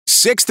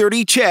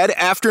6:30 CHED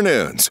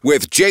Afternoons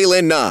with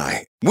Jaylen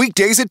Nye.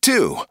 Weekdays at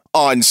 2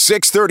 on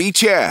 6:30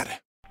 CHED.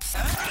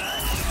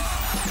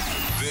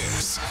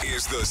 This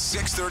is the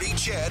 6:30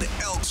 CHED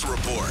Elks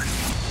Report.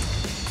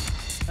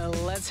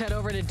 Let's head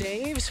over to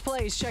Dave's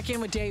place. Check in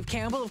with Dave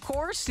Campbell, of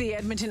course, the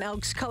Edmonton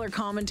Elks color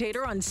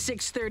commentator on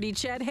 6:30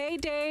 CHED. Hey,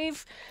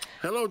 Dave.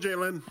 Hello,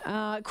 Jaylen.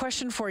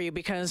 Question for you,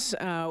 because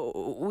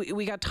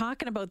we got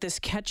talking about this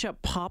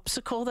ketchup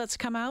popsicle that's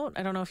come out.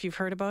 I don't know if you've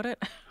heard about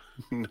it.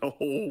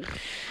 No.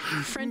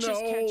 French's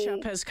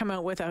Ketchup has come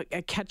out with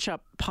a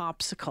ketchup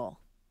popsicle.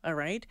 All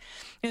right.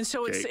 And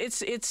so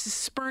it's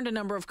spurred a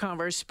number of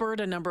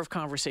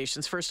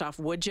conversations. First off,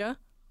 would you?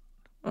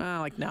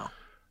 No.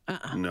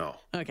 No.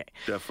 Okay.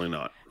 Definitely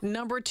not.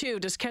 Number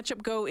 2, does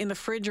ketchup go in the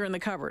fridge or in the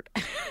cupboard?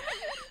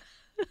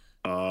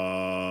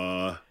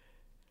 I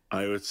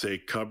would say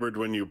cupboard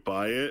when you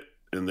buy it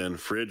and then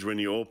fridge when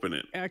you open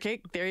it. Okay,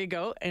 there you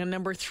go. And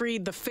number 3,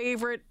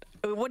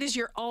 what is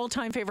your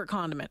all-time favorite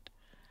condiment?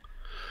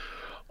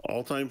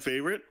 All-time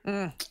favorite?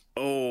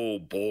 Oh,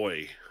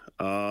 boy.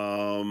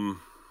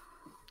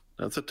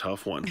 That's a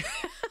tough one.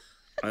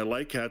 I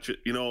like ketchup.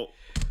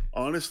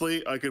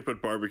 Honestly, I could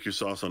put barbecue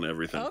sauce on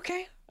everything.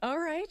 Okay. All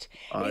right.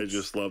 I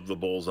just love the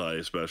bullseye,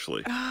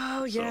 especially.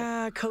 Oh,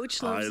 yeah.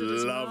 Coach loves it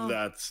as well. I love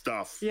that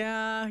stuff.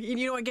 Yeah.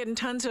 I'm getting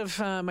tons of,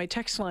 my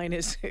text line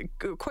is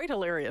quite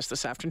hilarious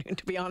this afternoon,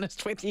 to be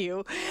honest with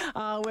you,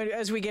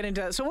 as we get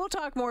into that. So we'll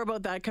talk more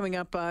about that coming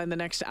up in the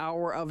next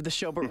hour of the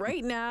show. But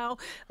right now,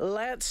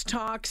 let's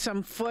talk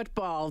some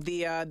football.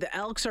 The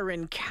Elks are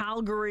in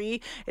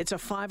Calgary. It's a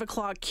 5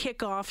 o'clock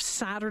kickoff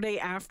Saturday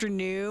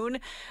afternoon.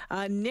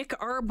 Nick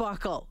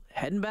Arbuckle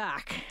heading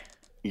back.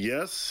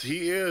 Yes,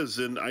 he is.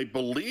 And I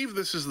believe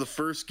this is the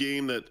first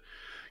game that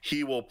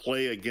he will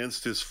play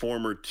against his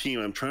former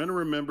team. I'm trying to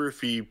remember if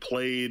he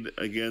played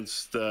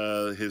against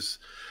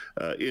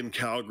in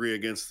Calgary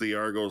against the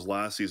Argos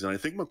last season. I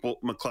think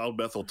McLeod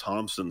Bethel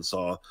Thompson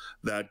saw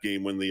that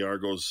game when the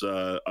Argos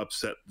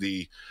upset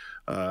the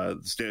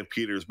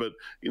Stampeders. But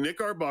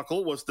Nick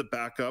Arbuckle was the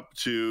backup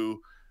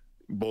to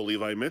Bo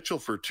Levi Mitchell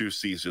for 2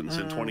 seasons.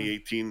 In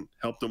 2018,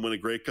 helped him win a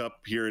Grey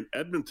Cup here in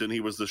Edmonton. He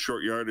was the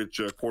short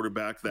yardage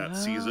quarterback that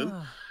season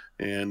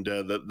and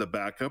the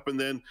backup. And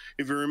then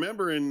if you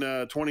remember in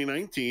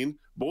 2019,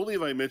 Bo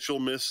Levi Mitchell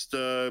missed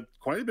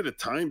quite a bit of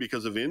time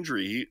because of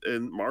injury.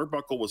 And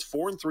Arbuckle was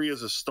 4-3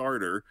 as a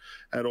starter,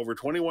 had over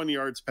 21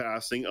 yards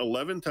passing,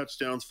 11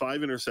 touchdowns,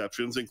 5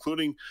 interceptions,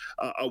 including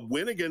a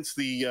win against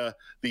the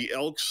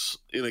Elks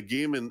in a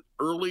game in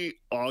early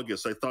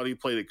August. I thought he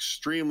played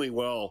extremely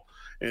well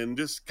and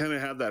just kind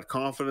of had that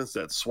confidence,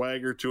 that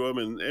swagger to him.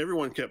 And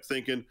everyone kept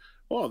thinking,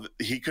 well,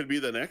 he could be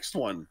the next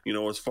one,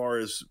 as far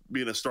as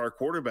being a star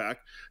quarterback.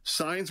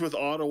 Signs with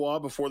Ottawa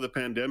before the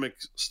pandemic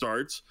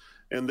starts.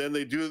 And then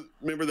they do,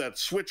 remember that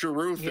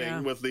switcheroo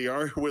thing with the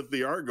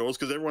Argos,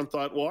 because everyone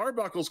thought, well,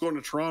 Arbuckle's going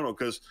to Toronto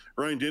because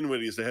Ryan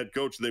Dinwiddie is the head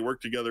coach. They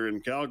work together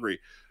in Calgary.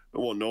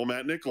 Well, no,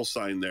 Matt Nichols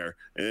signed there.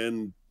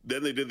 And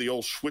then they did the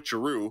old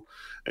switcheroo.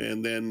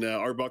 And then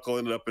Arbuckle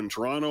ended up in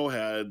Toronto,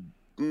 had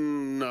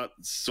not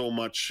so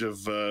much of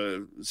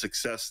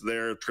success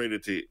there,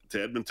 traded to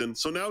Edmonton.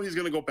 So now he's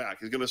going to go back.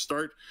 He's going to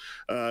start,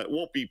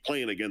 won't be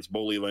playing against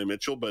Bo Levi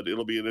Mitchell, but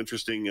it'll be an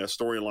interesting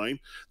storyline,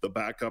 the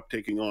backup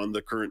taking on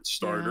the current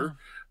starter.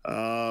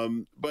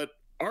 But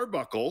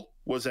Arbuckle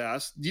was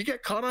asked, do you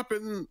get caught up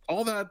in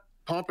all that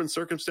pomp and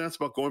circumstance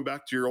about going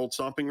back to your old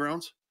stomping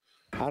grounds?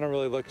 I don't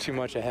really look too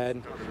much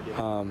ahead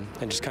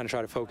and just kind of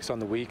try to focus on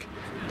the week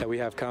that we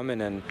have coming.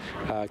 And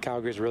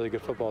Calgary's a really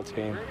good football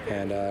team.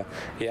 And,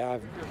 I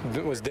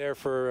was there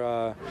for,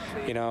 a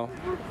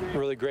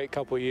really great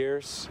couple of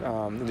years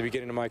in the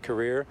beginning of my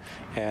career.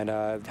 And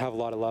have a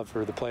lot of love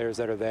for the players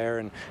that are there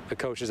and the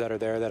coaches that are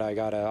there that I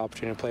got an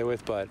opportunity to play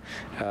with. But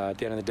at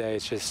the end of the day,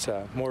 it's just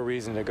more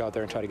reason to go out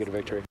there and try to get a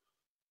victory.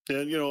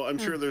 And, I'm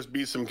sure there's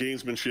be some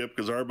gamesmanship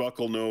because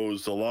Arbuckle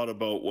knows a lot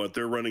about what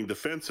they're running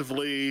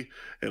defensively.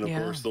 And, of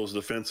course, those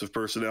defensive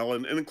personnel,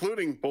 and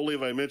including Bo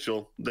Levi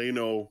Mitchell, they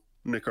know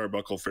Nick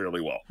Arbuckle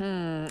fairly well.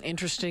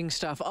 Interesting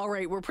stuff. All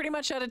right, we're pretty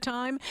much out of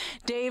time,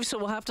 Dave, so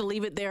we'll have to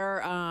leave it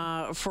there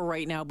for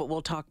right now, but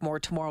we'll talk more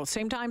tomorrow.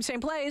 Same time,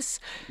 same place.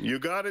 You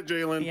got it,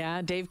 Jaylen.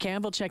 Yeah, Dave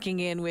Campbell checking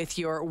in with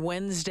your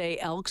Wednesday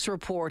Elks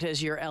report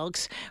as your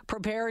Elks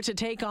prepare to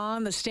take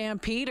on the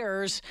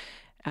Stampeders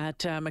at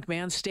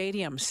McMahon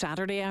Stadium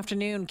Saturday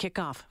afternoon,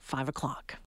 kickoff 5 o'clock.